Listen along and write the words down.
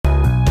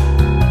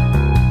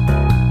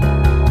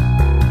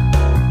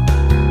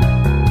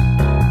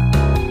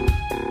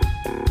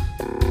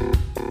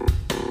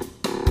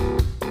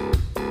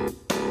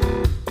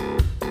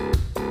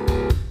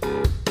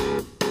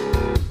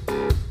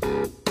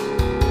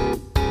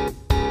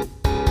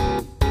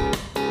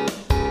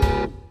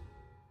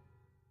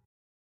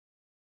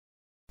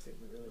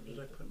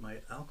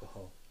my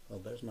alcohol. Oh,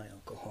 there's my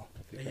alcohol.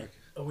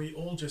 Are we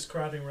all just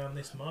crowding around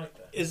this mic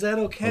then? Is that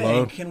okay?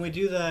 Hello? Can we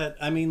do that?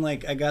 I mean,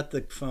 like, I got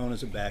the phone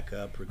as a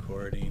backup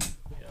recording.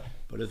 Yeah.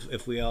 But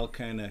if we all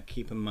kind of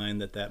keep in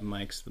mind that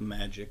mic's the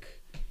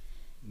magic,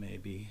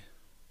 maybe.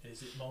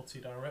 Is it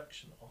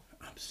multi-directional?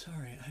 I'm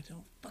sorry, I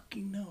don't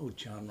fucking know,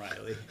 John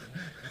Riley.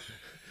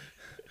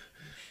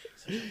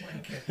 Such a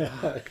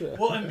wanker.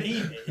 What I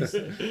mean is,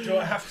 do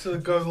I have to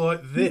go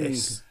like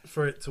this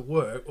for it to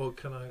work, or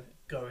can I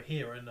go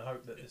here and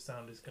hope that the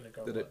sound is going to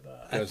go like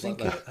that?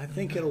 I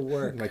think it'll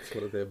work. Makes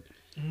one of them.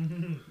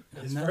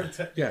 It's very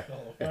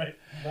technical, right?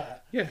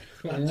 That. Yeah.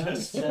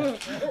 Just...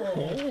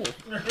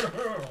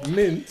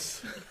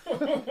 Mints.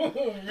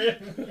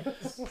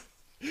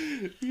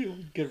 You'll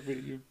get rid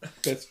of your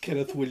best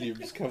Kenneth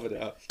Williams covered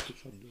out.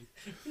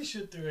 We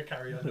should do a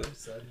carry-on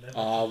episode.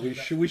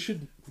 We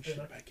should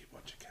make it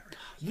watch a carry on.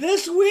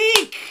 This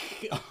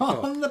week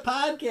on the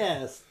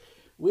podcast,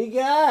 we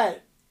got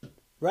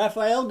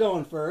Raphael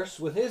going first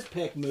with his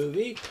pick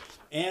movie,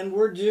 and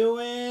we're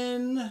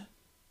doing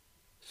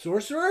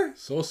Sorcerer?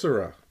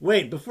 Sorcerer.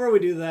 Wait, before we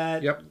do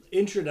that, Yep.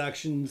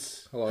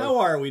 Introductions. Hello. How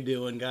are we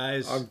doing,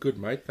 guys? I'm good,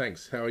 mate.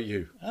 Thanks. How are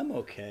you? I'm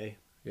okay.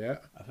 Yeah.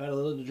 I've had a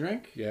little to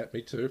drink. Yeah,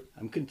 me too.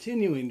 I'm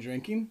continuing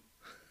drinking.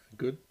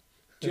 Good.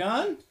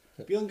 John,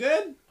 feeling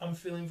good? I'm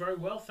feeling very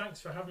well. Thanks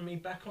for having me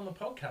back on the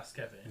podcast,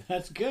 Kevin.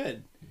 That's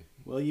good.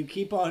 Well, you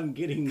keep on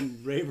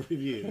getting rave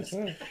reviews.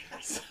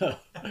 So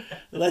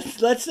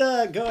let's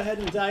go ahead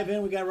and dive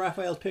in. We got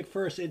Raphael's pick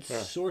first. It's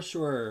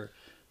Sorcerer,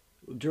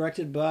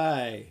 directed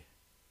by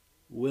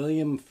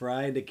William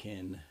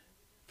Friedkin.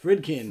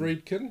 Friedkin,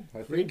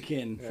 I think.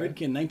 Friedkin, Yeah.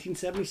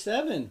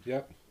 1977.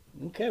 Yep.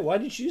 Okay, why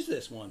did you choose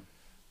this one?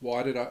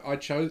 Why did I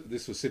chose...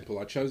 This was simple.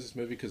 I chose this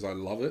movie because I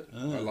love it.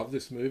 I love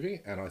this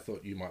movie, and I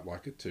thought you might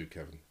like it too,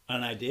 Kevin.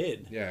 And I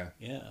did. Yeah.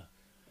 Yeah.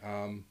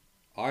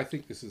 I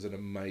think this is an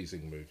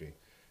amazing movie.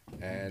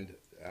 And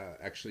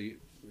actually,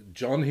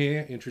 John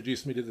here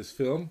introduced me to this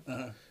film.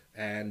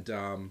 And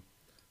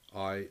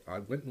I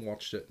went and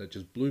watched it, and it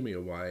just blew me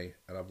away.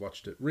 And I've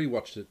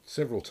rewatched it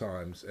several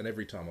times. And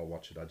every time I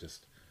watch it,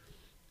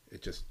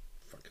 it just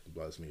fucking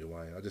blows me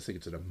away. I just think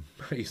it's an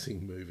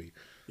amazing movie.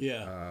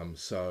 Yeah.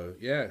 So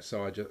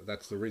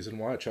that's the reason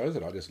why I chose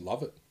it. I just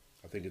love it.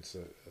 I think it's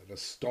an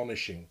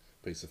astonishing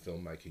piece of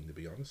filmmaking, to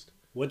be honest.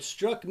 What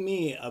struck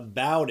me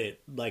about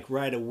it, like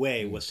right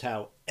away, was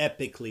how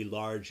epically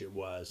large it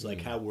was.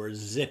 Like how we're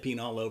zipping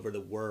all over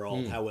the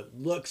world, how it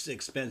looks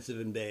expensive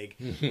and big,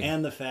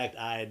 and the fact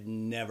I had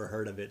never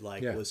heard of it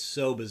was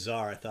so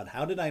bizarre. I thought,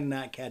 how did I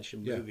not catch a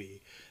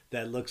movie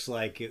that looks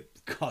like it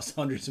cost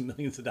hundreds of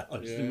millions of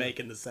dollars to make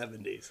in the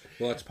 70s?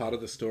 Well, that's part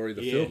of the story of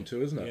the film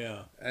too, isn't it?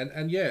 Yeah.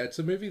 And yeah, it's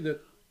a movie that,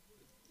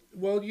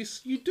 well,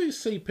 you do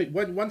see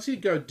people, once you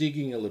go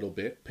digging a little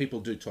bit, people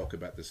do talk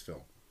about this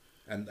film.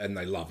 And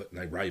they love it and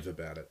they rave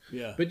about it.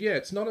 Yeah. But yeah,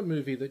 it's not a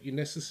movie that you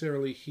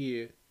necessarily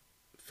hear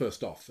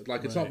first off.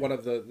 Like, it's not one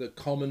of the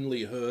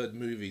commonly heard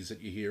movies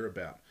that you hear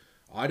about.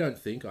 I don't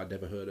think I'd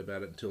never heard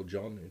about it until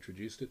John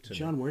introduced it to me.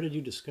 John, where did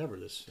you discover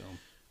this film?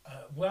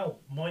 Well,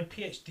 my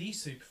PhD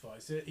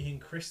supervisor, Ian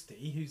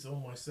Christie, who's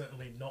almost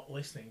certainly not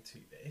listening to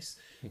this,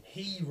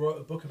 he wrote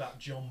a book about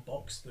John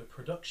Box, the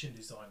production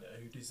designer,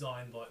 who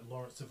designed like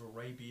Lawrence of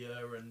Arabia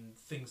and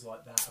things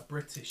like that, a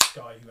British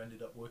guy who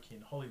ended up working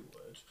in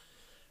Hollywood.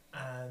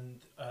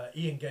 And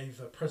Ian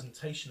gave a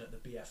presentation at the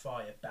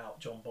BFI about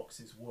John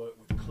Box's work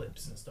with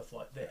clips and stuff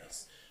like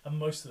this. And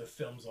most of the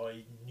films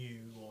I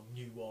knew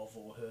of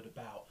or heard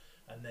about.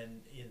 And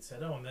then Ian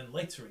said, and then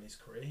later in his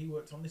career, he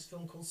worked on this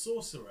film called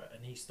Sorcerer.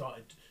 And he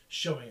started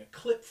showing a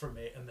clip from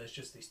it. And there's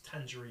just this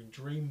Tangerine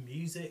Dream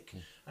music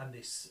and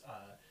this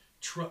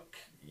truck,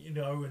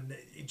 and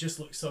it just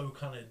looks so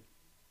kind of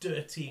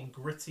dirty and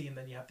gritty, and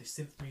then you have this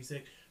synth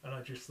music, and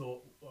I just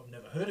thought, I've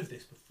never heard of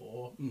this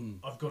before.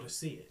 I've got to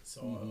see it.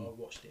 So I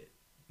watched it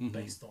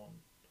based on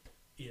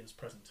Ian's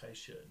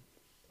presentation.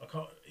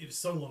 It was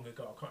so long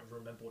ago, I can't even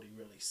remember what he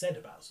really said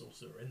about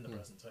Sorcerer in the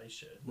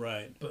presentation.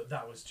 Right. But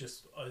that was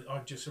just, I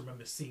just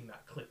remember seeing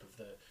that clip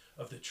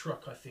of the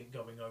truck, I think,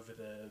 going over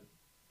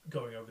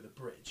the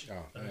bridge.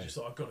 And I just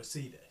thought, I've got to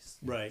see this.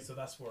 Right. So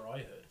that's where I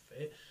heard of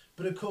it.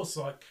 But of course,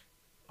 like,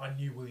 I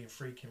knew William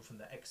Friedkin from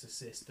The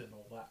Exorcist and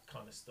all that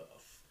kind of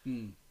stuff.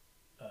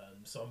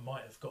 So I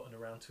might have gotten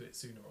around to it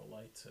sooner or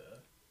later.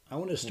 I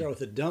want to start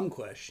with a dumb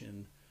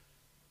question.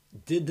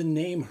 Did the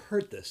name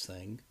hurt this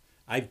thing?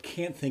 I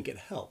can't think it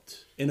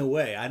helped. In a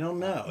way, I don't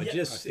know. It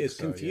just is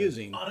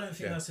confusing. I don't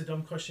think that's a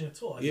dumb question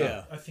at all.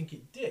 I think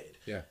it did.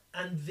 Yeah.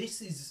 And this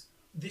is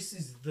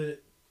the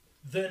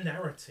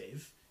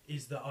narrative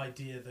is the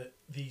idea that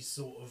these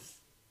sort of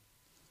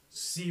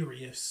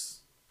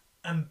serious,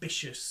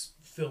 ambitious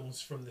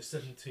films from the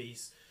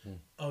 70s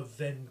are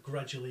then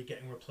gradually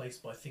getting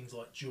replaced by things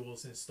like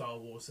Jaws and Star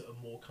Wars that are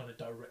more kind of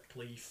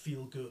directly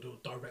feel good or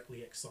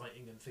directly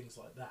exciting and things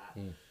like that.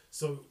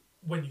 So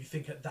when you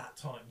think at that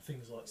time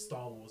things like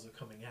Star Wars are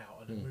coming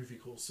out and a movie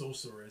called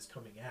Sorcerer is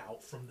coming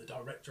out from the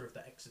director of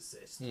The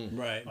Exorcist,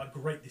 right? Like,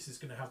 great, this is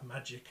going to have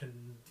magic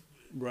and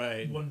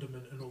right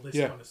wonderment and all this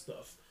kind of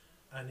stuff,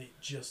 and it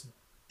just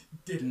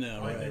didn't. No,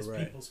 right? right, There's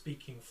right. people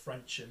speaking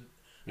French and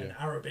Yeah.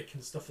 Arabic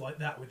and stuff like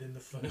that within the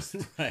first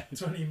Right.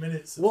 20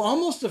 minutes. Well,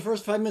 almost the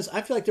first 5 minutes,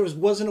 I feel like there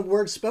wasn't a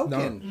word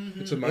spoken.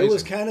 No, it's It amazing.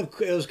 was kind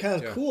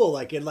of Yeah. cool.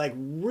 Like it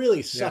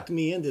really sucked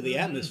me into the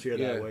atmosphere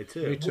Yeah, that way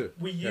too. me too.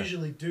 We Yeah.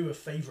 usually do a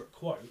favourite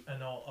quote,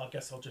 and I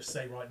guess I'll just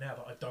say right now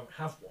that I don't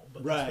have one,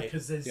 but Right.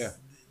 that's because Yeah.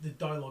 the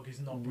dialogue is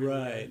not really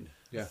Right.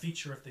 Yeah. a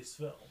feature of this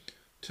film.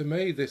 To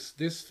me,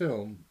 this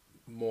film,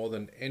 more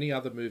than any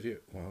other movie,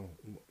 well,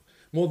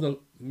 more than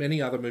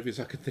many other movies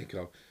I can think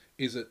of,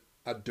 is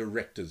a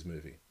director's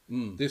movie.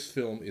 This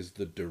film is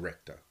the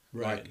director.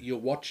 Right. Like you're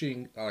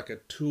watching like a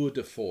tour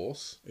de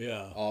force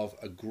Yeah. of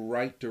a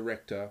great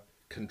director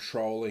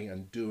controlling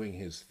and doing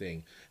his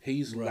thing.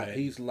 He's Right.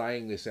 he's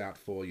laying this out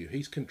for you.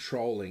 He's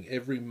controlling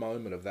every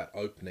moment of that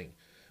opening.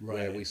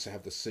 Where Right. we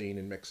have the scene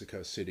in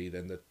Mexico City,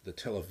 then the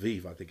Tel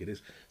Aviv, I think it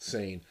is,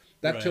 scene.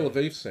 That Right. Tel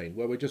Aviv scene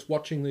where we're just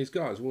watching these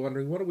guys. We're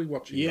wondering, what are we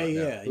watching Yeah, right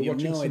yeah. now? We're You have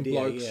watching no some idea,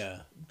 blokes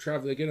yeah.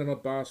 travel, they get on a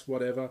bus,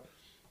 whatever.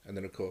 And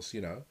then, of course,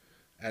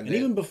 And, And then,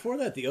 even before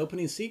that, the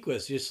opening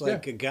sequence, just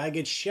like Yeah. a guy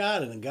gets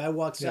shot and a guy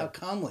walks Yeah. out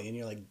calmly, and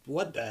you're like,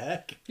 "What the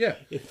heck?" yeah,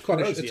 It it's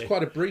throws you.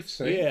 quite a brief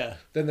scene. Yeah.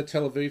 Then the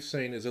Tel Aviv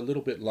scene is a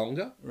little bit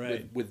longer,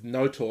 Right. with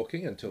no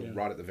talking until Yeah.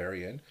 right at the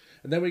very end.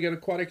 And then we get a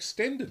quite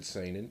extended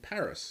scene in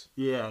Paris,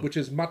 Yeah. which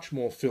is much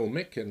more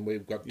filmic, and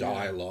we've got Yeah.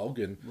 dialogue,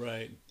 and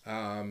Right.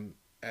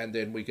 and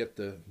then we get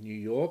the New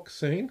York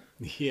scene.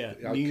 Yeah.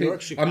 I New keep-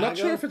 York, Chicago. I'm not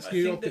sure if it's I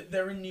New think York. that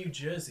they're in New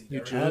Jersey. New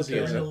They're Jersey,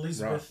 they're is in it?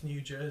 Elizabeth,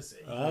 New Jersey.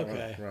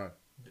 Okay. Right.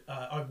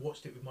 I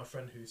watched it with my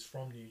friend who's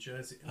from New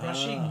Jersey.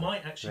 Rashid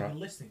might actually Right. be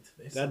listening to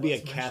this. That'd so be a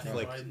let's mention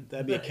Catholic. it.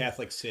 That'd be a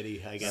Catholic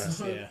city, I guess.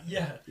 So, Yeah.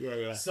 yeah. Yeah.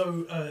 Yeah.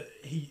 So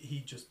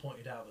he just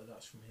pointed out that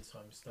that's from his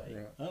home state.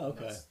 Right. Oh,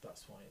 okay.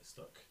 That's why it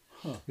stuck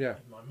Yeah.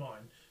 in my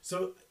mind.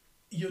 So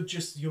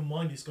your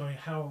mind is going,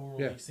 how are all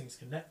Yeah. these things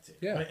connected?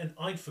 Yeah. Right? And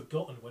I'd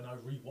forgotten when I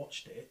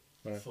rewatched it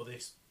Right. for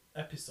this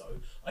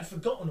episode. I'd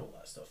forgotten all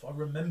that stuff. I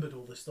remembered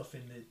all the stuff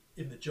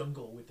in the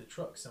jungle with the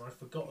trucks, and I'd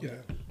forgotten Yeah.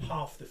 that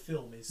half the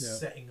film is Yeah.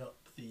 setting up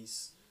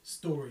these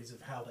stories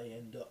of how they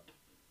end up.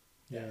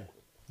 Yeah.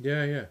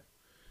 Yeah.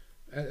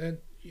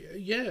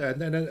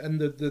 And then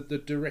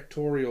the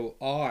directorial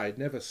eye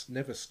never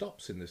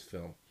stops in this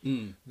film.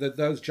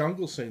 Those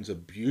jungle scenes are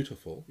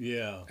beautiful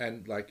Yeah.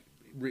 and like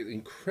really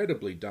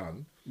incredibly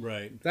done.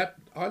 Right. That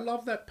I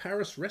love that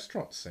Paris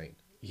restaurant scene.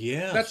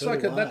 Yeah. That's so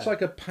like do that's I.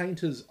 like a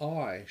painter's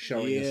eye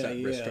showing us Yeah, that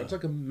yeah. restaurant. It's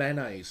like a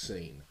Manet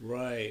scene.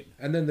 Right.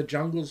 And then the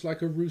jungle's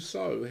like a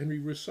Henry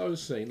Rousseau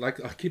scene.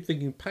 Like I keep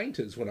thinking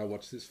painters when I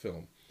watch this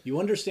film. You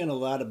understand a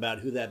lot about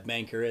who that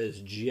banker is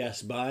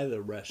just by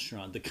the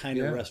restaurant, the kind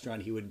Yeah. of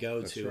restaurant he would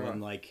go That's to, right.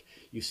 and like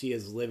you see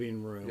his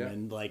living room Yeah.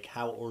 and like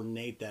how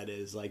ornate that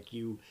is. Like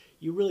you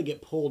really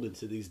get pulled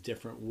into these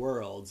different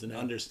worlds and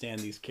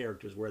understand these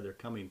characters where they're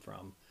coming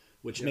from,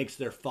 which makes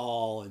their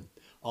fall and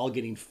all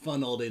getting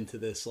funneled into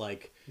this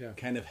like Yeah.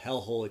 kind of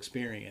hellhole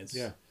experience.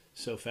 Yeah.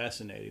 So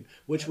fascinating,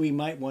 which we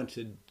might want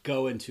to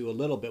go into a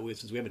little bit with,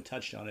 since we haven't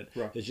touched on it.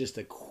 Right. Is just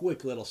a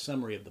quick little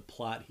summary of the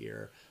plot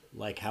here,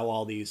 like how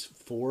all these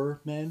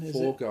four men, is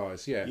Four it?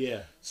 guys, yeah.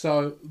 Yeah.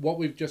 So what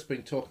we've just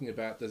been talking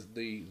about,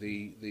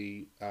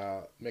 the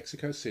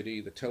Mexico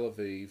City, the Tel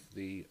Aviv,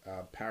 the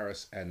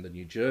Paris, and the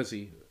New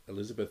Jersey,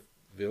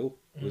 Elizabethville,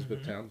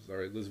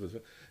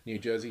 New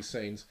Jersey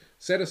scenes,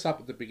 set us up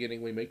at the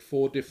beginning. We meet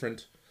four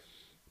different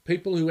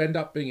people who end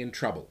up being in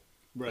trouble.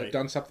 Right. They've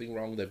done something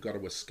wrong. They've got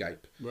to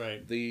escape.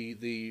 Right.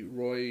 The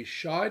Roy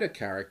Scheider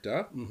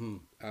character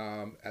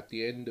at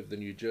the end of the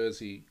New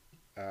Jersey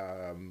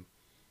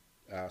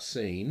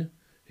scene,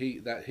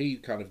 he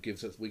kind of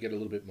gives us, we get a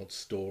little bit more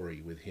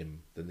story with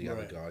him than the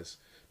other Right. guys,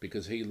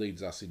 because he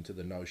leads us into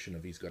the notion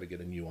of he's got to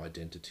get a new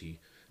identity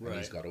and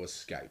he's Right. got to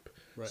escape.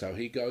 Right. So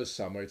he goes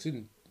somewhere. It's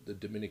in the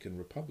Dominican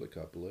Republic,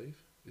 I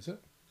believe. Is it?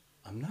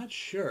 I'm not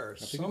sure.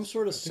 think Some it's-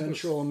 sort of I think it was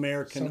Central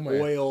American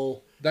somewhere.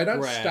 oil. They don't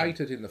grab. state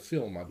it in the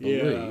film, I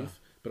believe, Yeah.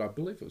 but I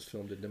believe it was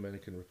filmed in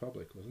Dominican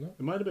Republic, wasn't it?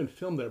 It might have been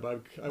filmed there,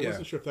 but I Yeah.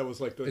 wasn't sure if that was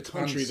like the It's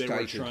country they were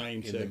unstated trying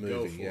in to the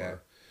go movie, for. yeah.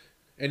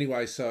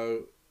 Anyway,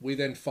 so we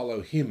then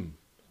follow him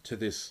to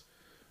this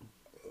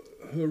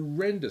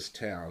horrendous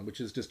town,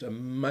 which is just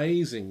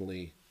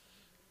amazingly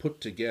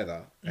put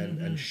together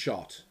and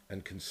shot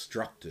and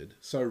constructed.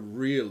 So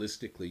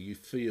realistically, you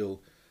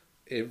feel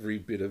every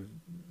bit of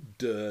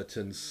dirt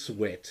and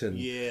sweat and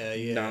Yeah,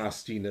 yeah.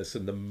 nastiness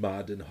and the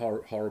mud and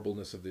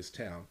horribleness of this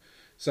town.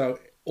 So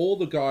all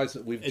the guys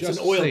that we've It's just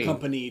an oil seen,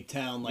 company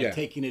town, like Yeah.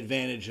 taking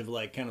advantage of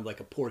like kind of like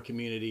a poor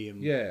community,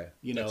 and Yeah,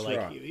 you know, that's like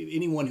right.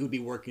 anyone who'd be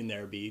working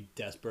there would be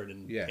desperate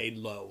and Yeah, paid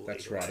low.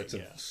 That's later, right. It's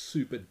yeah. a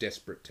super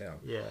desperate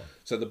town. Yeah.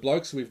 So the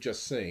blokes we've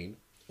just seen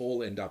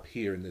all end up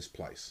here in this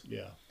place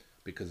Yeah.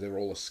 because they're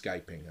all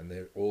escaping and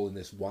they're all in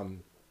this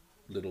one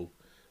little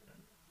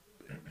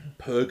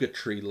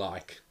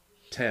purgatory-like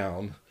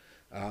town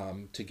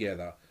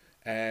together.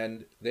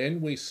 And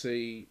then we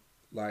see,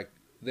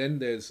 then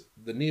there's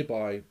the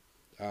nearby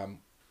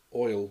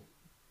oil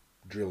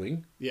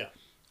drilling. Yeah.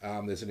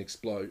 There's an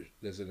explosion.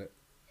 There's an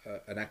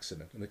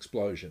accident, an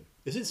explosion.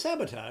 Is it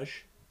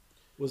sabotage?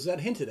 Was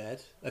that hinted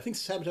at? I think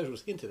sabotage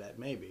was hinted at,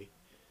 maybe.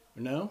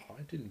 Or no?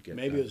 I didn't get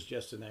Maybe that. it was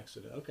just an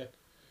accident. Okay.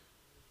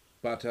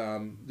 But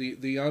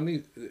the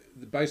only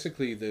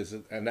basically there's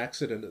an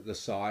accident at the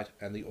site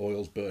and the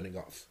oil's burning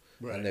off,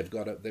 Right. and they've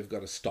got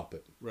to stop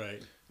it.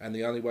 Right. And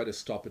the only way to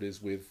stop it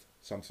is with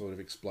some sort of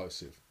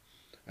explosive.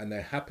 And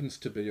there happens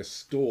to be a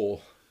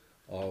store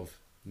of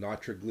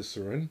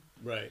nitroglycerin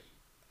Right.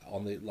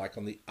 on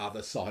the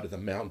other side of the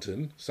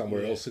mountain,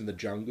 somewhere else in the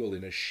jungle,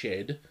 in a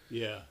shed.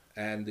 Yeah.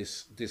 And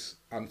this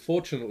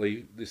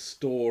unfortunately, this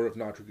store of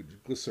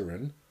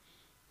nitroglycerin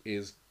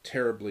is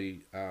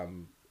terribly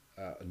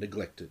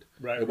neglected.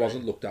 Right, It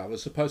wasn't looked after. It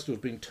was supposed to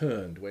have been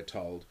turned, we're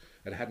told.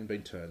 It hadn't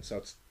been turned,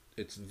 so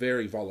it's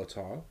very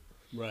volatile.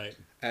 Right.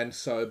 And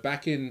so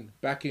back in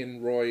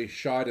Roy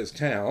Scheider's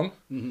town,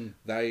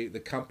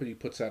 the company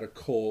puts out a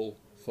call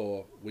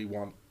for, we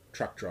want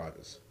truck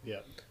drivers.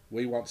 Yeah.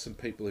 We want some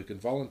people who can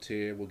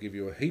volunteer. We'll give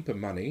you a heap of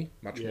money,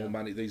 much more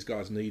money. These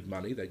guys need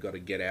money. They've got to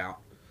get out.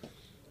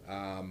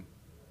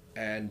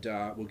 And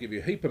we'll give you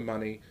a heap of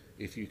money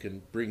if you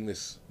can bring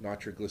this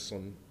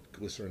nitroglycerin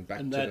back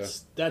And to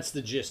that's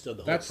the gist of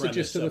the whole That's the premise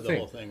gist of the thing.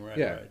 whole thing, right?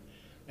 Yeah. Right.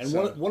 And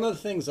So- one of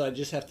the things I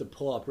just have to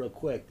pull up real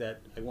quick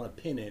that I want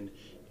to pin in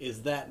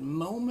is that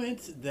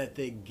moment that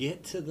they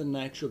get to the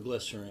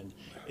nitroglycerin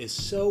is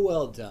so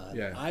well done.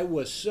 Yeah. I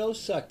was so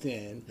sucked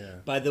in Yeah.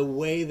 by the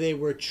way they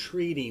were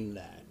treating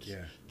that.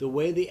 Yeah. The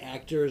way the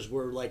actors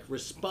were like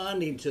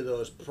responding to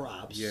those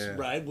props, Yeah.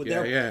 right? With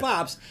Yeah, their yeah.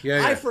 props. Yeah,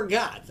 I yeah.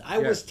 forgot. I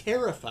Yeah. was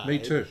terrified Me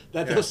too.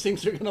 that Yeah. those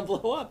things are going to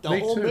blow up. The Me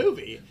whole too.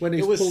 movie. When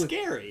It was pulling,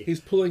 scary. He's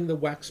pulling the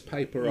wax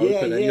paper Yeah,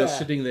 open, and you're yeah.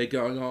 sitting there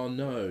going, "Oh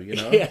no!" You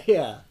know. Yeah,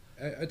 yeah.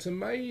 It's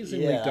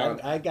amazingly Yeah,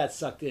 done. I got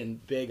sucked in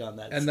big on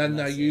that. And then on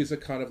that they scene. use a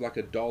kind of like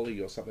a dolly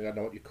or something, I don't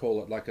know what you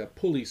call it, like a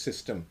pulley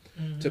system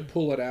to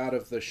pull it out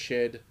of the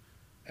shed.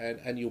 And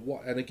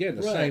again,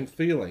 the Right. same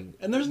feeling.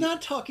 And there's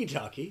not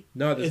talkie-talkie.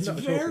 No, there's it's not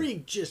very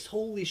just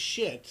holy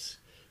shit.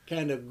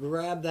 Kind of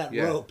grab that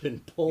Yeah. rope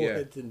and pull Yeah.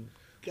 it, and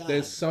God.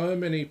 There's so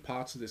many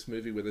parts of this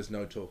movie where there's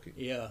no talking.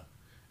 Yeah,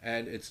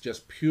 And it's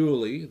just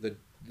purely the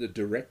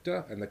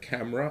director and the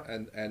camera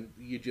and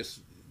you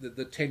just...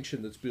 The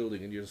tension that's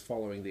building, and you're just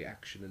following the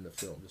action in the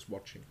film, just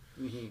watching.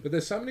 But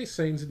there's so many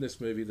scenes in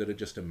this movie that are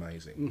just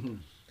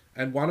amazing.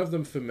 And one of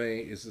them for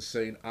me is the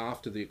scene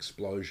after the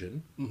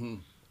explosion,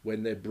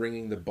 when they're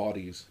bringing the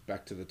bodies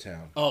back to the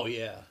town. Oh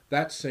yeah.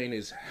 That scene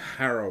is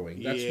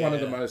harrowing. That's one of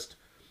the Yeah. most...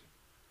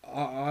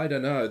 I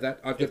don't know.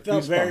 That I've got It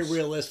felt very goosebumps.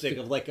 realistic,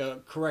 of like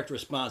a correct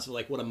response of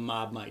like what a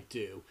mob might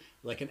do,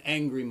 like an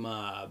angry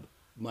mob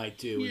might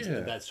do. Yeah.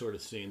 That sort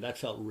of scene. That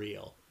felt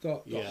real. The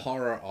Yeah.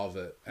 horror of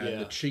it, and Yeah.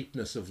 the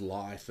cheapness of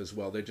life as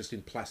well. They're just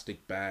in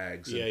plastic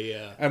bags. And, Yeah,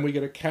 yeah. And we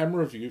get a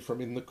camera view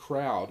from in the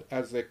crowd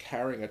as they're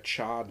carrying a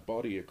charred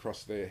body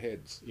across their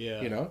heads.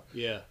 Yeah. You know?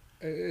 Yeah.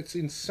 It's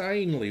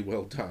insanely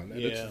well done, and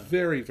Yeah. it's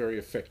very, very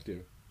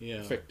effective. Yeah.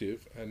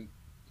 Effective and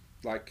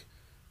like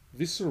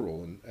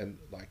visceral and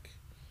like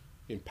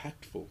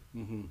impactful.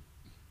 And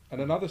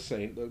another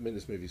scene. I mean,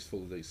 this movie's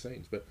full of these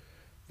scenes, but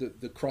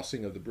the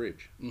crossing of the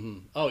bridge.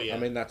 Oh yeah. I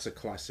mean, that's a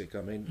classic.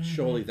 I mean,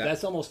 surely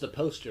that's almost a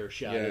poster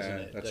shot, Yeah, isn't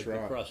it? that's Like the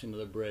right. crossing of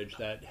the bridge,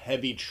 that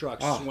heavy truck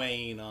Oh.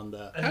 swaying on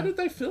the. How did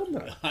they film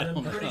that? And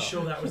I'm pretty know.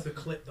 sure that was the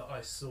clip that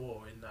I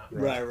saw in that.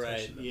 Right,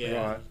 presentation right, that yeah. made me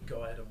Right.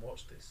 Go ahead and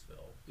watch this film.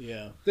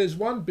 Yeah. There's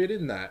one bit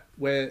in that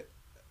where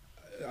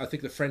I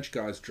think the French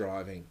guy's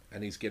driving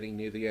and he's getting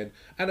near the end,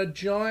 and a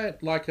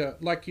giant like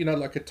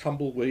a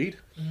tumbleweed,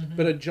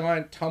 but a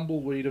giant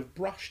tumbleweed of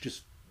brush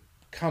just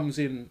comes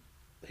in,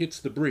 hits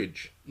the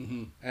bridge,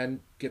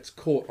 and gets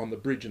caught on the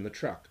bridge in the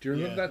truck. Do you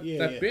remember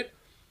that bit?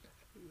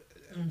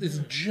 This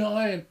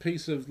giant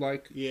piece of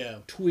like Yeah.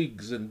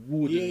 twigs and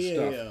wood and Yeah,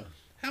 stuff. yeah.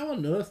 How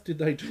on earth did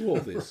they do all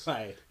this?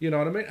 Right. You know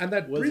what I mean? And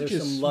that bridge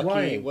is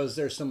swaying. Was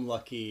there some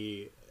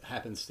lucky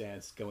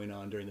happenstance going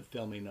on during the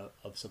filming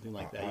of something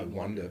like that? I You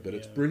wonder, but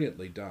it's yeah.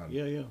 brilliantly done.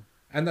 Yeah, yeah.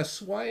 And the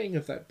swaying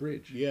of that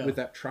bridge Yeah. with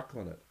that truck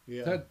on it.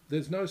 Yeah.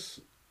 There's no...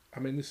 I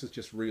mean, this is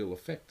just real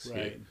effects here.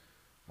 Right.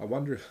 I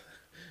wonder if...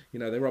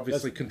 they're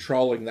obviously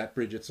controlling that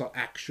bridge. It's not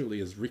actually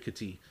as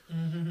rickety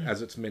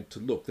as it's meant to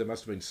look. There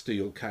must have been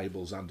steel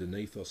cables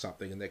underneath or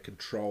something, and they're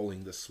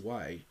controlling the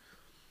sway.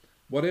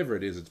 Whatever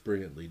it is, it's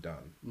brilliantly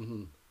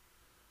done.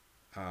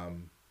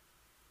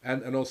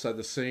 And also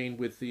the scene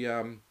with the...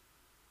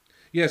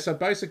 so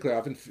basically,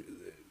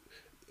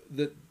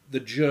 the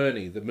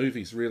journey, the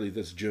movie's really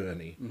this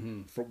journey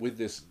with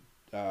this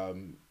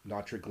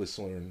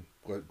nitroglycerin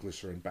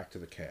back to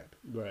the camp,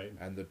 Right.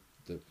 and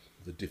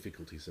the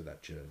difficulties of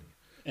that journey.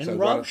 And So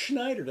Rob one-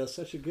 Schneider does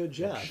such a good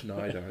job. Rob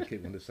Schneider, I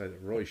keep wanting to say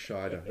that. Roy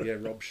Scheider, yeah,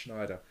 Rob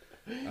Schneider.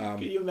 Can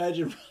you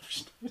imagine Rob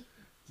Schneider?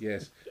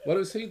 Yes. What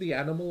was he? The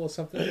animal or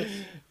something?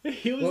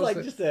 He was What was like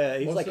the- just a.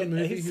 He's what's like the a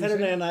movie he's he was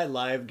Saturday in? Night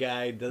Live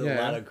guy. Does a Yeah.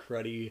 lot of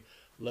cruddy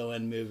low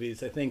end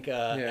movies. I think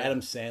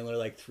Adam Sandler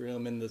like threw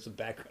him in as a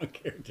background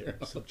character.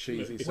 Some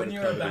cheesy. When sort of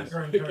you're a comedies.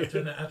 background character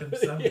in an Adam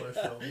Sandler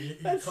film, you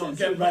That's can't just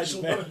get a much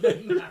right lower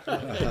than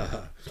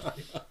that.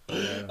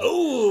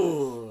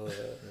 Oh,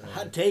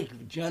 hot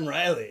take, John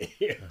Riley.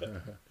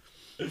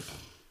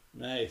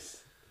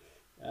 Nice.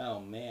 Oh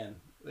man,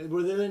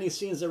 were there any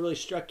scenes that really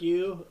struck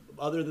you,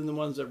 other than the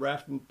ones that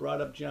Raph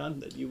brought up, John,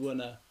 that you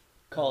wanna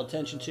call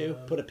attention to,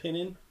 put a pin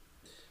in?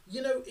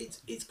 You know,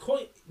 it's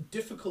quite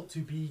difficult to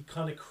be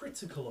kind of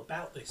critical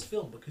about this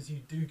film because you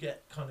do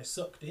get kind of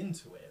sucked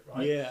into it,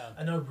 right? Yeah.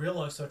 And I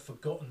realised I'd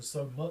forgotten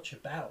so much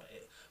about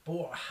it, but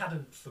what I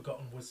hadn't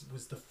forgotten was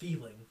the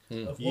feeling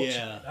of watching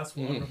it. That's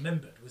what I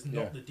remembered, was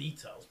not the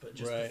details, but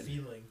just the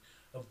feeling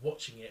of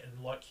watching it,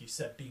 and like you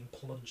said, being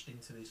plunged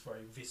into this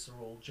very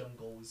visceral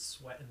jungle with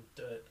sweat and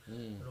dirt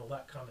and all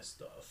that kind of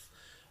stuff.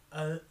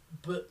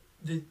 But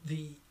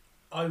the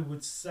I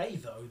would say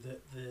though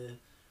that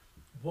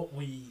what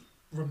we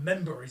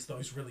remember is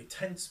those really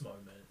tense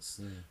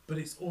moments, but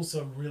it's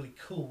also really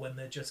cool when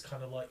they're just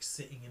kind of like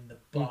sitting in the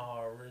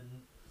bar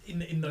and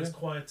in those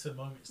quieter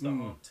moments that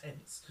aren't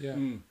tense.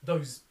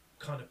 Those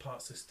kind of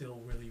parts are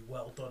still really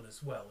well done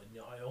as well, and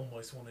I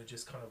almost want to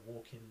just kind of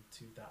walk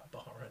into that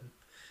bar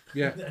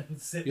and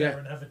sit there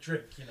and have a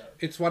drink. You know,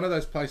 it's one of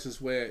those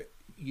places where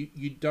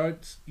you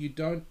don't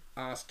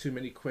ask too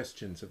many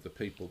questions of the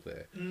people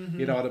there.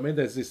 You know what I mean?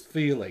 There's this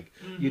feeling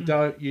you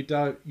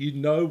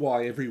know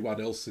why everyone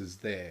else is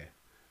there.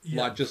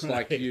 Like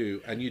like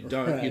you, and you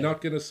don't. You're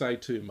not going to say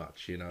too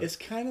much, you know. It's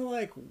kind of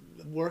like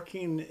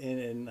working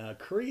in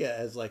Korea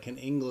as like an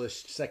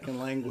English second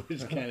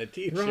language kind of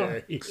teacher.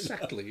 Right,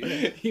 exactly.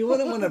 Yeah. You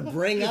wouldn't want to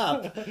bring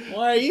up,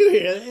 why are you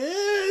here?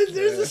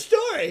 There's a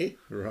story.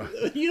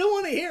 Right. You don't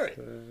want to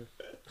hear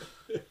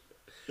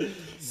it.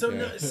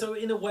 So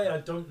in a way, I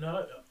don't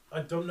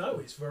know.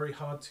 It's very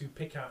hard to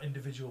pick out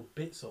individual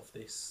bits of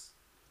this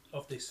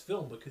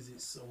film because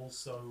it's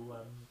also.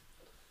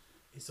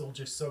 It's all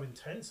just so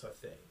intense, I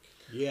think.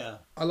 Yeah.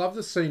 I love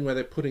the scene where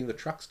they're putting the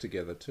trucks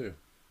together too.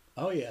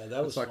 Oh yeah,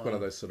 that was It's like fun. one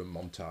of those sort of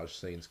montage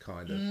scenes,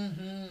 kind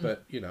of.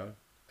 But you know,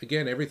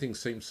 again, everything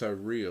seems so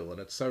real and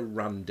it's so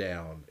run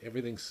down.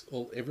 Everything's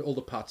all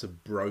the parts are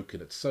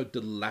broken. It's so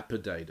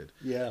dilapidated.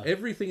 Yeah.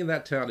 Everything in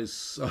that town is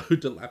so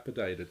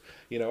dilapidated.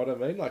 You know what I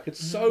mean? Like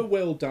it's so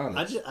well done.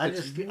 I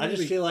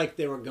just feel like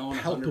they were going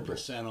palpable.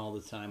 100% all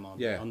the time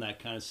on that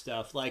kind of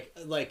stuff.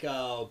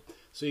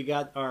 So you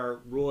got our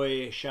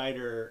Roy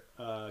Scheider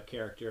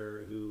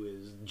character, who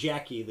is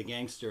Jackie, the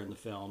gangster in the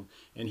film,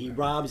 and he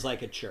robs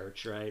like a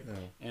church, right?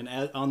 And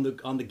on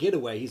the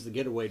getaway, he's the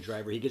getaway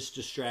driver. He gets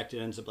distracted,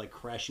 ends up like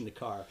crashing the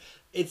car.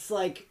 It's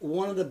like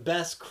one of the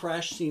best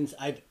crash scenes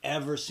I've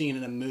ever seen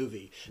in a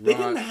movie. They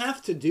didn't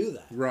have to do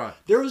that. Right.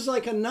 There was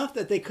like enough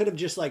that they could have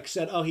just like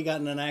said, "Oh, he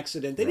got in an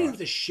accident." They didn't have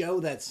to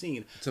show that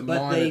scene. It's a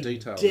but minor they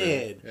detail.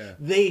 did. Really. Yeah.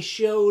 They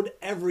showed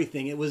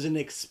everything. It was an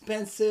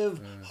expensive,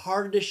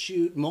 hard to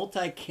shoot,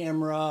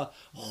 multi-camera,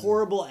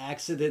 horrible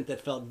accident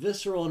that felt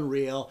visceral and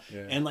real,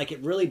 and like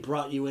it really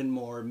brought you in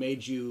more,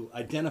 made you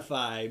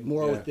identify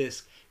more with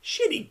this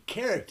shitty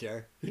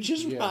character who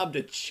just robbed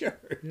a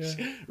church,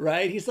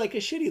 right? He's like a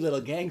shitty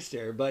little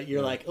gangster, but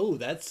you're like, oh,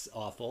 that's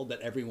awful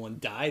that everyone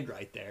died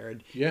right there,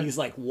 and he's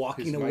like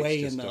walking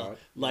away in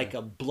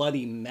a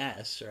bloody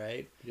mess,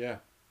 right? Yeah,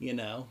 you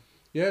know.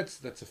 Yeah,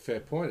 that's a fair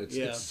point.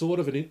 It's sort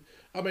of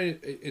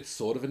it's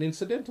sort of an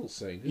incidental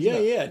scene. Isn't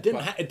It it?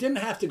 It didn't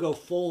have to go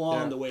full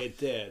on the way it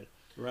did,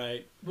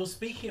 right? Well,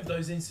 speaking of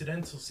those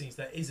incidental scenes,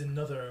 there is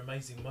another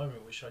amazing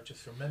moment which I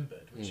just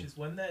remembered, which is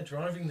when they're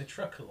driving the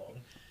truck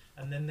along.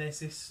 And then there's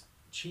this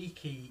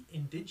cheeky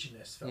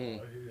indigenous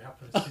fellow who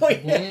happens to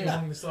be walking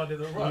along the side of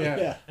the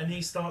road. And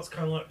he starts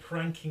kind of like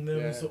pranking them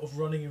and sort of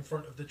running in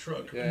front of the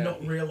truck,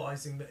 not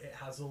realising that it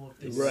has all of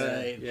this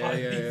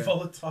highly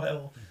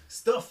volatile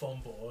stuff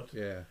on board.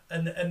 Yeah.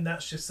 And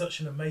that's just such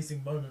an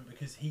amazing moment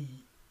because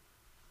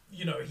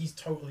he's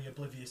totally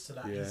oblivious to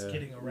that. He's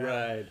kidding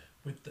around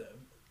with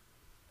them.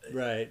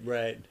 Right.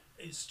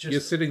 It's just... You're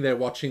sitting there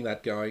watching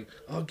that going,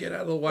 oh, get out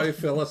of the way,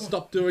 fella.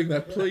 Stop doing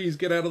that. Please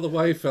get out of the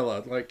way,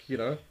 fella. Like, you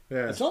know.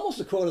 Yeah. It's almost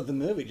a quote of the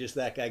movie, just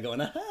that guy going,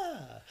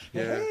 aha,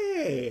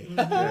 hey,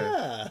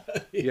 aha.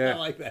 Yeah. I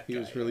like that guy. He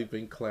was really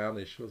being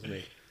clownish, wasn't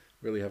he?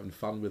 Really having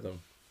fun with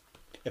them.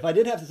 If I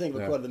did have to think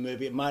of a quote of the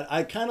movie,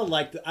 I kind of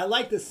liked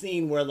the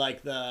scene where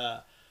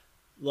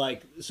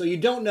so you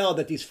don't know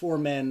that these four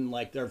men,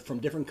 like, they're from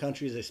different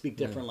countries, they speak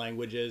different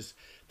languages.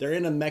 They're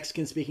in a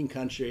Mexican-speaking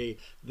country.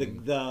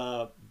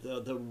 The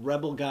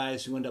rebel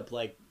guys who end up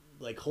like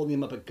holding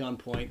them up at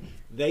gunpoint,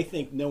 they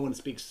think no one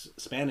speaks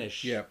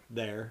Spanish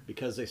there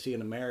because they see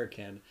an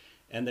American,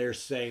 and they're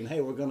saying, "Hey,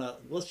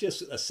 let's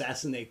just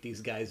assassinate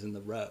these guys in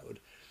the road."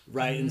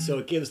 Right? And so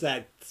it gives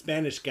that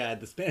Spanish guy,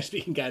 the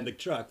Spanish-speaking guy in the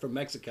truck from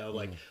Mexico,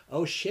 like,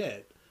 "Oh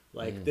shit.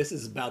 Like, this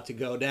is about to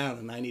go down,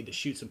 and I need to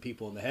shoot some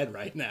people in the head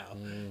right now."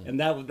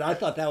 And I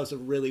thought that was a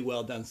really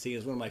well done scene.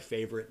 It's one of my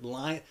favorite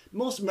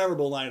most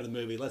memorable line of the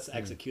movie. Let's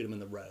execute them in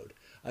the road.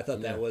 I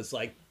thought that was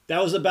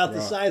about the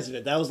size of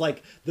it. That was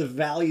like the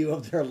value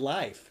of their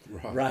life,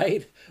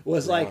 right?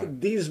 Was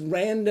like these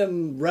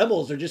random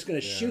rebels are just going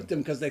to shoot them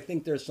because they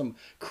think there's some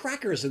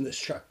crackers in this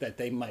truck that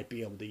they might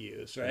be able to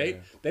use, right?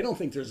 Yeah. They don't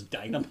think there's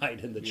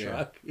dynamite in the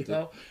truck, you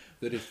know?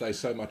 That if they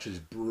so much as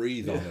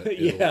breathe on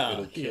it,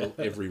 it'll kill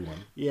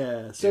everyone.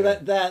 Yeah. So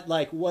that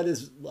like, what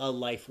is a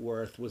life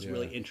worth was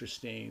really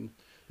interesting.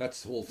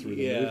 That's all through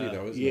the movie,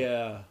 though, isn't it?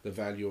 Yeah. The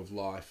value of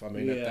life. I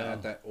mean,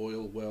 at that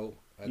oil well,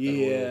 at that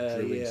Yeah, oil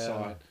drilling yeah.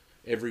 site,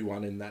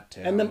 everyone in that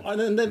town.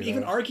 And then you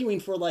even know? arguing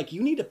for like,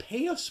 you need to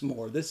pay us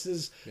more. This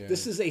is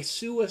a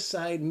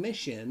suicide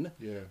mission.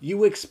 Yeah.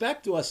 You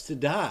expect us to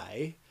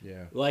die.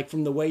 Yeah. Like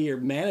from the way you're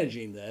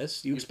managing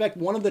this, you expect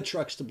one of the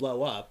trucks to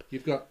blow up.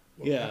 You've got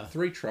what,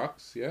 3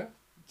 trucks, yeah?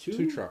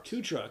 Two trucks.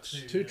 Two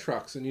trucks. Two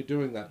trucks, and you're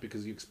doing that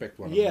because you expect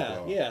one of Yeah, them to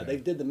blow up. yeah. They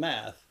did the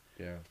math.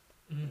 Yeah.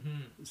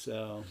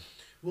 So.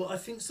 Well, I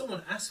think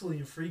someone asked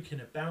William Friedkin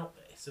about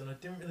this, and I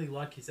didn't really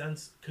like his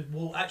answer.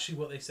 Well, actually,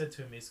 what they said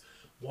to him is,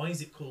 "Why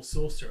is it called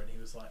Sorcerer?" And he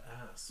was like,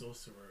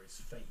 Sorcerer is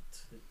fate,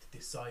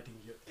 deciding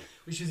your...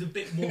 Which is a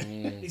bit more...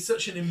 It's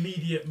such an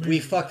immediate movie. We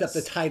fucked up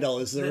the title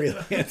is the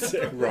real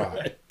answer.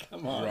 Right.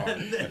 Come on. Right.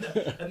 And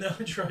then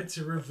I tried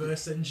to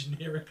reverse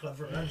engineer a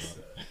clever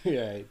answer.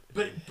 Right.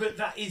 But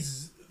that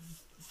is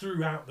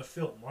throughout the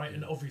film, right?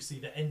 And obviously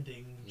the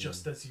ending,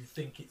 just as you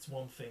think it's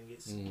one thing,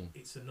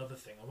 it's another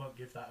thing. I won't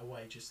give that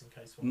away just in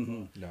case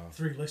one of our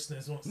 3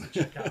 listeners wants to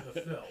check out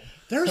the film.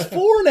 There's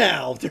 4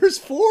 now. There's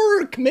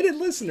 4 committed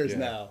listeners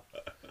now.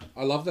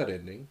 I love that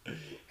ending.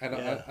 And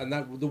and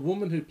that the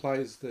woman who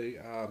plays the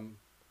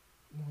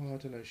well, I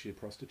don't know, is she a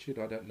prostitute?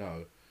 I don't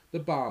know. The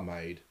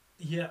barmaid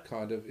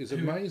kind of is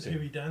amazing. Who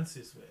he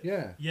dances with.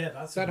 Yeah. Yeah,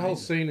 that's that amazing. whole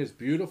scene is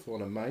beautiful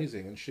and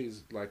amazing, and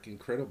she's like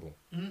incredible.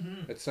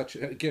 It's such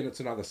again, it's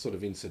another sort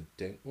of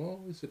incident.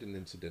 Well, is it an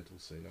incidental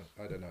scene?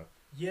 I don't know.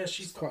 Yeah,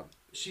 she's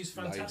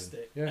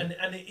fantastic. Yeah.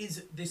 And it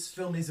is, this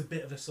film is a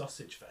bit of a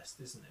sausage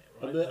fest, isn't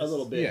it? Right? A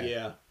little bit,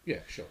 yeah. Yeah,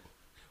 sure.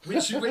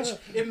 Which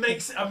it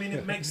makes, I mean,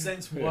 it makes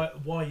sense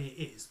why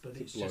it is, but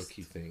it's a blokey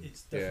just thing.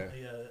 It's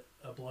definitely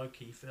a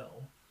blokey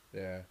film.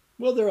 Yeah.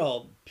 Well, they're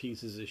all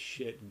pieces of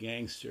shit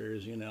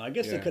gangsters, you know. I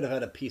guess they could have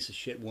had a piece of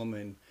shit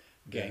woman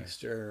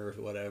gangster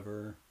or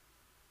whatever.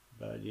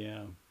 But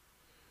yeah.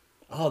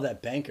 Oh,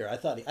 that banker. I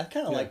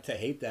kind of like to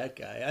hate that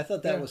guy. I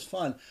thought that was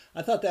fun.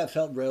 I thought that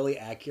felt really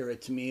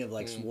accurate to me of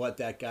like what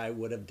that guy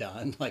would have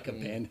done, like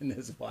abandon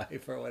his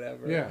wife or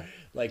whatever. Yeah.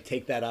 Like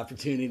take that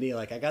opportunity.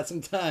 Like, I got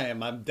some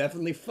time. I'm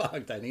definitely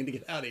fucked. I need to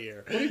get out of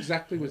here. What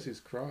exactly was his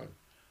crime?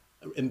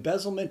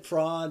 Embezzlement,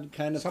 fraud,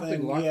 kind of Something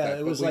thing. like yeah, that,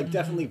 it was like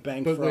definitely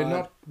bank but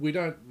fraud. we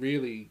don't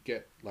really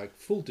get like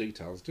full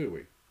details, do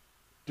we?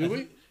 Do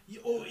we?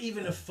 Or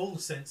even a full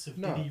sense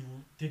of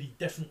did he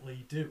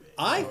definitely do it?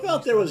 I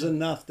felt there was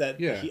enough that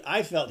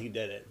I felt he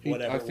did it,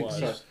 whatever I think it was.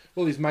 So.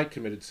 Well, his mate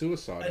committed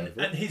suicide over it.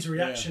 And his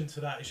reaction to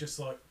that is just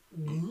like,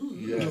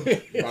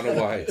 run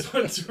away.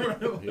 To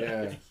run away.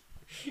 Yeah.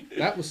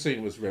 That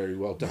scene was very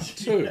well done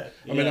too.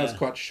 I mean, that was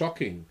quite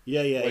shocking.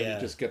 Yeah. When you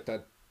just get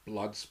that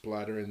blood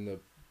splatter in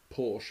the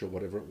Porsche or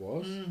whatever it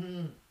was.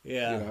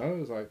 Yeah. You know, it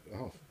was like,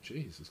 oh,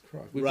 Jesus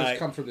Christ. We've just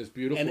come from this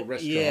beautiful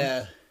restaurant.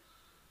 Yeah.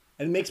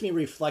 And it makes me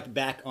reflect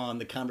back on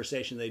the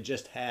conversation they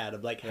just had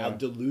of like how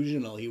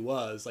delusional he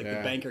was. Like the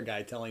banker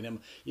guy telling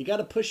him, you got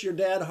to push your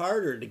dad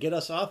harder to get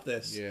us off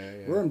this.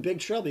 We're in big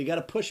trouble. You got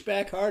to push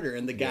back harder.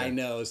 And the guy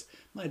knows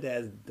my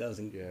dad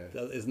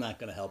is not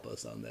going to help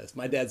us on this.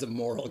 My dad's a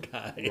moral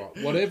guy.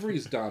 Right. Whatever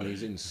he's done,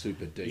 he's in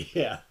super deep.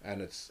 Yeah.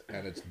 And it's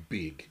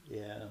big.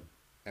 Yeah.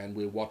 And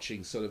we're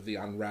watching sort of the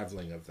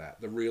unraveling of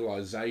that, the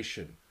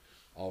realization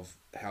of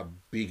how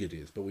big it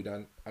is, but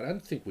I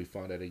don't think we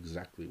find out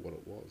exactly what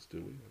it was, do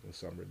we?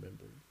 Unless I'm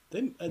remembering.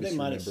 They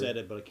might have said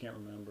it, but I can't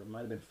remember. It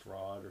might have been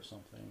fraud or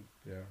something.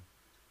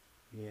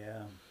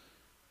 Yeah.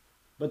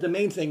 But the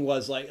main thing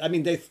was like, I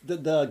mean,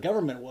 the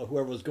government,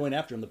 whoever was going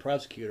after him, the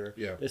prosecutor,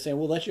 they're saying,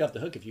 we'll let you off the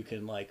hook if you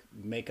can like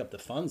make up the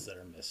funds that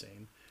are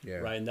missing. Yeah.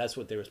 Right. And that's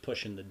what they was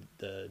pushing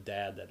the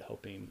dad that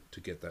hoping to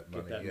get that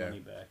money. Money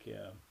back.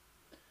 Yeah.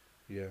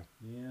 Yeah.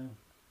 Yeah.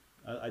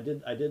 I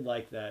did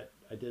like that.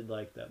 I did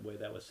like that way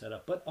that was set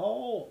up. But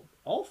all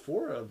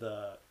 4 of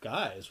the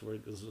guys there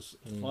was this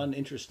fun,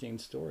 interesting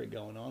story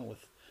going on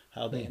with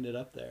how they ended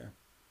up there.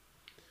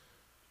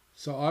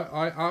 So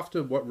I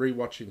after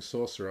rewatching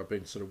Sorcerer, I've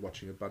been sort of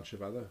watching a bunch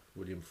of other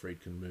William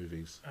Friedkin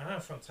movies. Ah,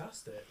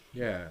 fantastic.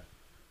 Yeah.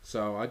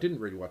 So I didn't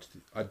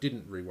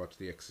rewatch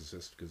The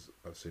Exorcist because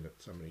I've seen it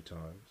so many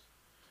times.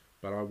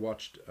 But I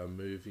watched a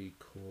movie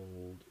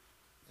called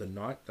The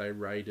Night They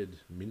Raided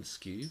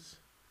Minsky's.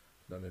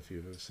 I don't know if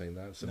you've ever seen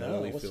that. It's an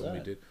early film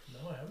he did.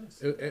 No, I haven't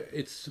seen it.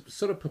 It's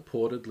sort of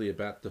purportedly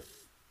about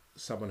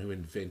someone who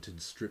invented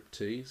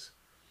striptease,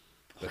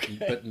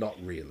 but not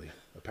really.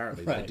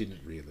 Apparently they didn't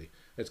really.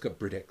 It's got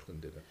Britt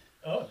Eklund in it.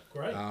 Oh,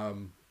 great.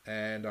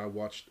 And I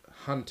watched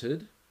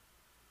Hunted,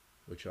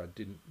 which I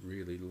didn't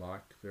really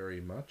like very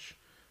much,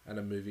 and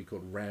a movie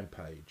called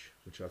Rampage,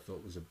 which I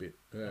thought was a bit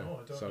I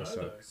don't know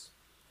those.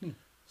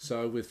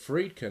 So with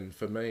Friedkin,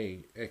 for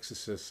me,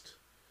 Exorcist,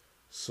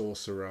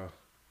 Sorcerer,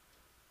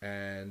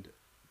 and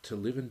To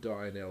Live and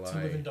Die in L.A.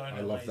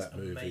 I love that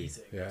movie.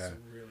 Amazing. Yeah, That's a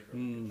really great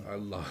movie. I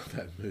love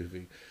that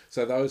movie.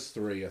 So those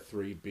 3 are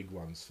 3 big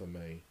ones for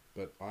me.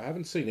 But I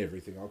haven't seen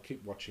everything. I'll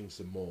keep watching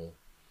some more.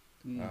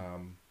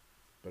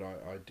 But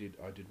I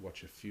did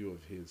watch a few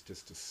of his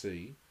just to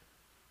see.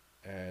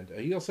 And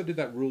he also did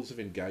that Rules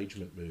of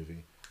Engagement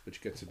movie,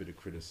 which gets a bit of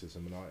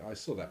criticism. And I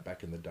saw that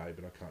back in the day,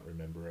 but I can't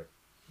remember it.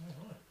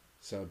 All right.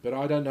 So, but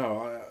I don't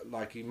know.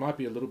 Like, he might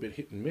be a little bit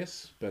hit and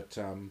miss, but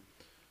on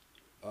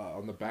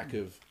the back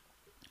of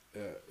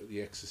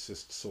The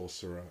Exorcist,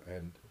 Sorcerer,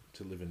 and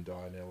To Live and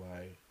Die in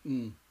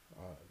L.A.,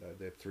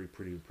 they're three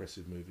pretty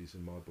impressive movies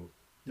in my book.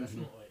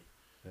 Definitely.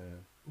 Yeah.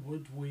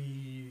 Would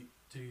we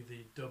do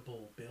the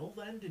double bill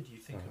then? Did you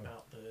think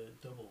about the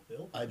double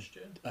bill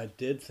question? I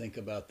did think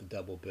about the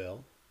double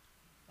bill.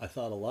 I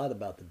thought a lot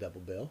about the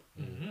double bill.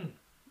 Mm-hmm.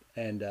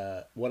 And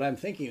what I'm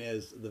thinking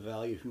is the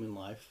value of human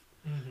life.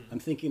 Mm-hmm. I'm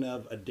thinking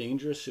of a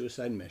dangerous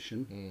suicide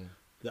mission.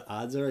 The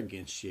odds are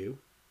against you.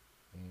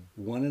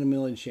 1 in a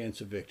million chance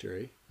of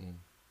victory.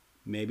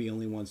 Maybe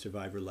only one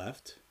survivor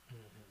left.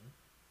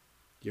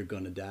 You're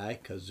going to die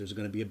because there's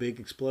going to be a big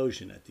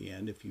explosion at the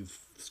end if you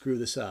screw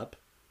this up,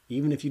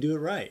 even if you do it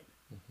right.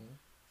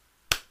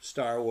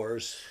 Star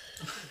Wars.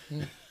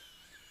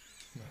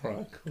 All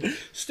right, cool.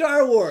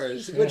 Star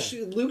Wars, which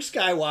Luke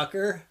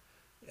Skywalker,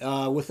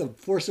 with the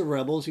Force of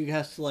Rebels, he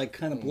has to like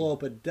kind of blow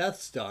up a Death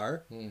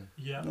Star.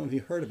 Yeah. I don't know if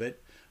you heard of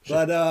it,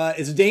 but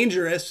it's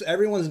dangerous.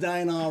 Everyone's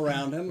dying all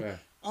around him. Yeah.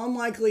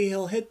 Unlikely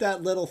he'll hit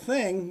that little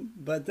thing,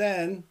 but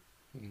then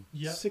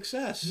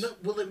success. No,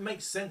 well, it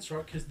makes sense,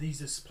 right? Because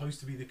these are supposed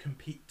to be the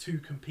two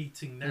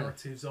competing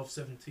narratives of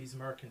 70s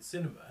American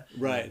cinema.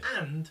 Right.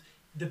 And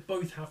they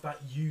both have that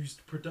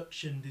used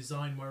production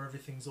design where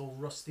everything's all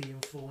rusty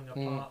and falling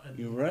apart and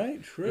You're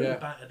right, true.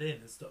 battered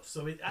in and stuff.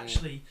 So it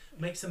actually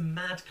makes a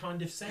mad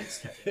kind of sense,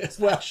 Kevin. It's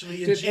Well,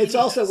 actually it's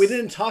also, ingenious. we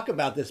didn't talk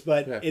about this,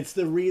 but Yeah. it's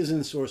the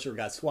reason Sorcerer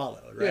got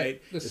swallowed,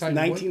 right? the It's same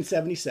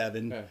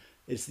 1977. Yeah.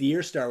 It's the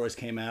year Star Wars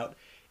came out.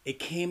 It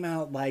came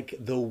out like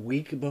the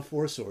week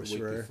before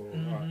Sorcerer. Week before,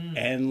 right.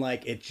 And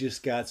like it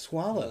just got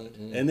swallowed.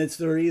 And it's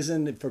the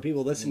reason for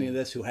people listening to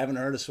this who haven't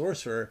heard of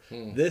Sorcerer,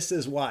 this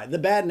is why. The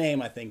bad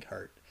name I think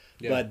hurt.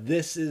 Yeah. But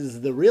this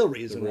is the real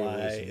reason real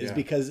why reason, is yeah.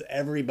 because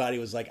everybody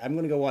was like, I'm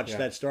going to go watch Yeah.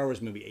 that Star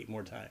Wars movie 8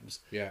 more times.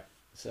 Yeah.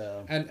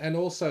 So And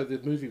also the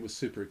movie was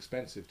super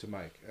expensive to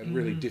make and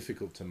really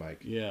difficult to make.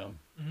 yeah.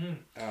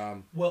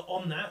 Well,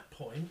 on that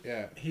point,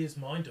 Yeah. here's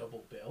my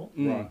double bill.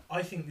 Right.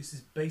 I think this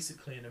is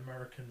basically an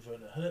American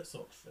Werner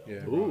Herzog film.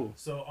 Yeah. Ooh.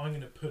 So I'm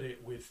going to put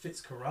it with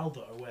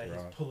Fitzcarraldo, where Right.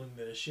 he's pulling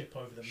the ship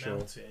over the Sure.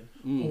 mountain,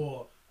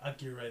 or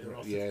Aguirre, the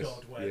Wrath Yes, of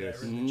God, where yes.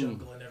 they're in the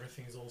jungle and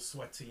everything's all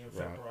sweaty and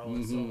Right. febrile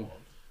and so on.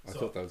 I So,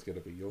 thought that was going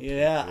to be your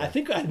Yeah, I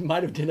think I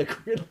might have did a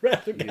career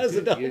graphic as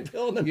a double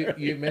bill in you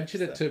America.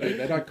 mentioned it to me,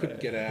 then I couldn't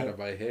get it out of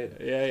my head.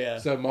 Yeah, yeah.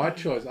 So my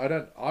choice,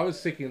 I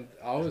was thinking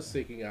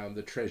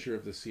the Treasure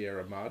of the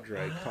Sierra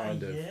Madre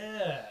kind of,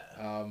 Yeah.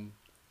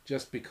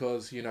 just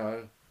because, you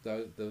know,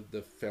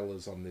 the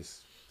fellas on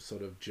this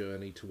sort of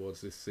journey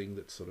towards this thing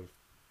that sort of,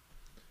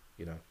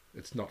 you know,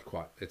 it's not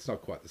quite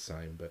the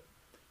same, but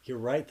You're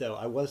right, though.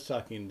 I was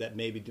talking that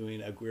maybe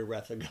doing a Greer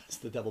Wrath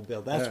against the double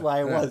bill. That's Yeah,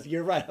 why I yeah. was.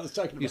 You're right. I was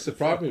talking about you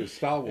surprised me with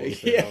Star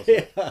Wars. thing Yeah, also.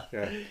 yeah.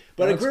 Yeah.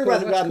 But No, a Greer cool,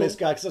 Wrath that's on this cool.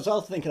 guy, because I was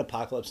also thinking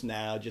Apocalypse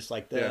Now, just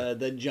like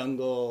the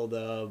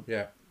jungle,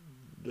 Yeah.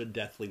 the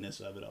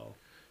deathliness of it all.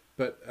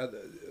 But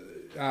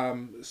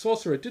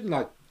Sorcerer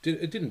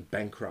didn't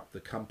bankrupt the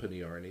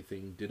company or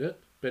anything, did it?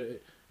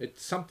 But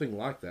it's something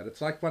like that.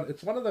 It's like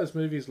it's one of those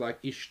movies like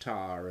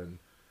Ishtar and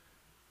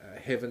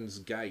Heaven's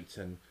Gate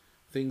and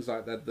things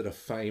like that are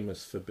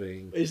famous for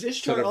being. Is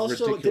Ishtar sort of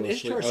also? Did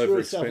ridiculously Ishtar screw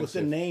itself with the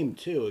overexpensive. name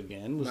too?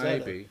 Again, was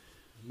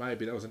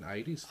Maybe that was an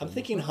 80s I'm film.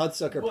 thinking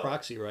Hudsucker Well-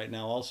 Proxy right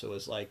now. Also,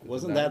 is like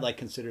wasn't No. that like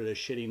considered a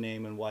shitty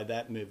name, and why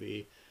that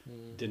movie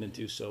didn't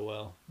do so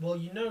well? Well,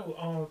 you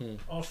know,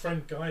 our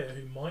friend Gaia,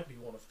 who might be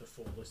one of the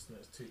 4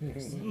 listeners to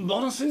this,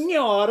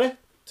 Monsignore.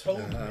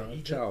 told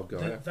me ciao,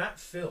 Gaia. that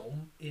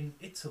film in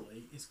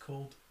Italy is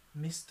called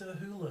Mr.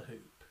 Hula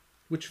Hoop.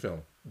 Which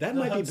film? That The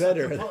might be Hudsucker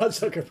better.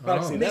 Proxy. Hudsucker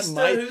Proxy. Oh. That Mr.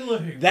 might Hula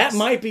Hoop. that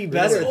might be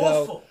better It's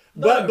though. awful.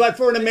 No, But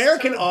for an it's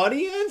American terrible.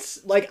 audience,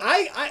 like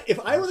I if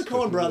I were the That's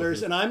Coen good.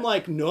 brothers and I'm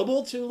like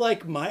noble to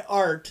like my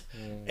art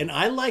and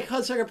I like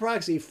Hudsucker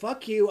Proxy,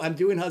 fuck you, I'm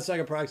doing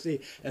Hudsucker Proxy.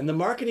 And the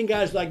marketing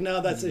guy's like,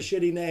 no, that's a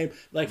shitty name.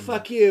 Like,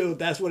 fuck you,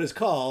 that's what it's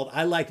called.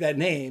 I like that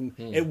name.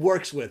 It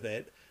works with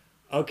it.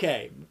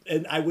 Okay.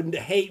 And I wouldn't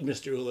hate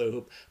Mr. Hula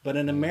Hoop, but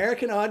an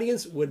American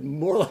audience would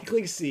more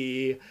likely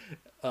see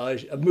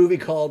a movie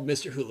called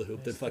Mr. Hula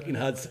Hoop than fucking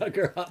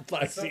Hudsucker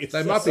Proxy.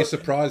 They might be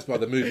surprised by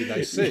the movie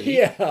they see.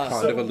 Yeah.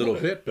 Kind of a little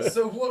bit, but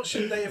So what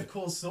should they have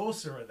called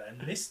Sorcerer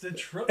then? Mr.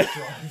 Truck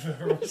Driver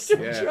or Mr.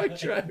 something? Yeah. Truck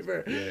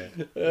Driver.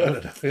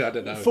 yeah. I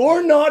don't know.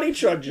 4 naughty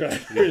truck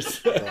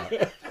drivers.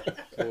 Right.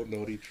 4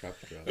 naughty truck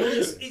Well,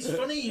 drivers. it's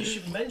funny you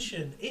should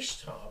mention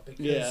Ishtar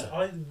because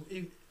Yeah.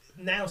 it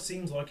now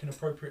seems like an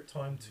appropriate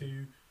time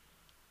to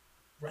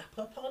wrap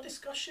up our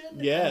discussion.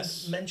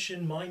 Yes. And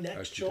mention my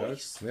next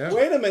choice. Yeah.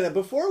 Wait a minute.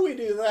 Before we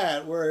do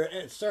that, we're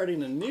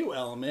starting a new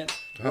element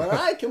where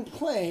I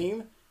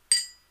complain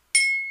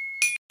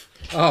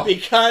Oh,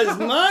 because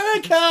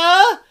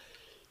Monica,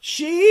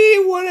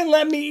 she wouldn't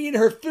let me eat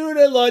her food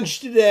at lunch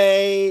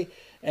today,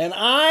 and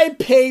I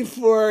paid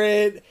for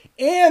it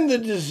and the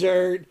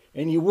dessert,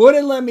 and you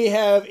wouldn't let me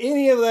have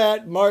any of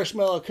that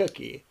marshmallow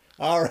cookie.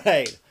 All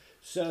right.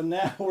 So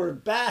now we're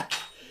back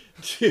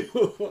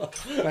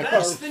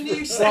That's the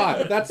new segment.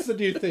 Right, that's the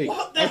new thing.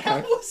 What the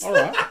hell was all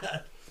that?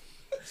 right.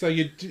 So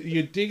you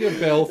dig a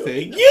bell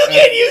thing. You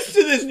get used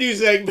to this new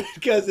segment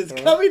because it's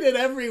coming in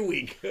every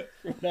week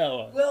from now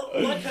on. Well,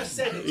 like I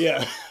said,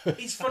 Yeah.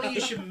 it's funny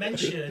you should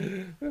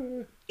mention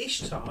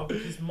Ishtar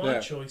because my Yeah.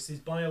 choice is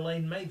by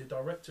Elaine May, the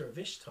director of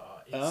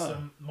Ishtar. It's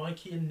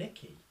Mikey and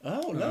Nikki.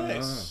 Oh,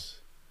 nice.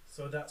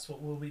 So that's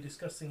what we'll be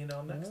discussing in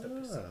our next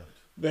episode.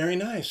 Very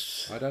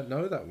nice. I don't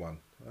know that one.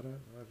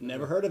 I've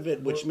Never heard of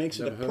it, which makes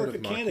it a never heard of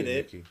perfect Mikey and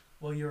candidate. Nikki.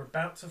 Well, you're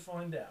about to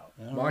find out.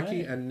 All Mikey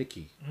right. and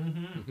Nikki.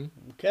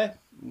 Okay.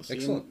 We'll see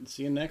Excellent.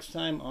 see you next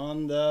time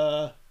on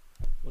the...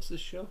 What's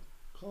this show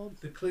called?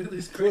 The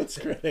Clueless Clueless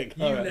Critic. Critic.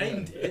 You All right.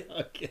 named it.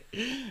 Okay.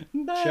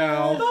 Bye.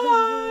 Ciao.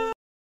 Bye.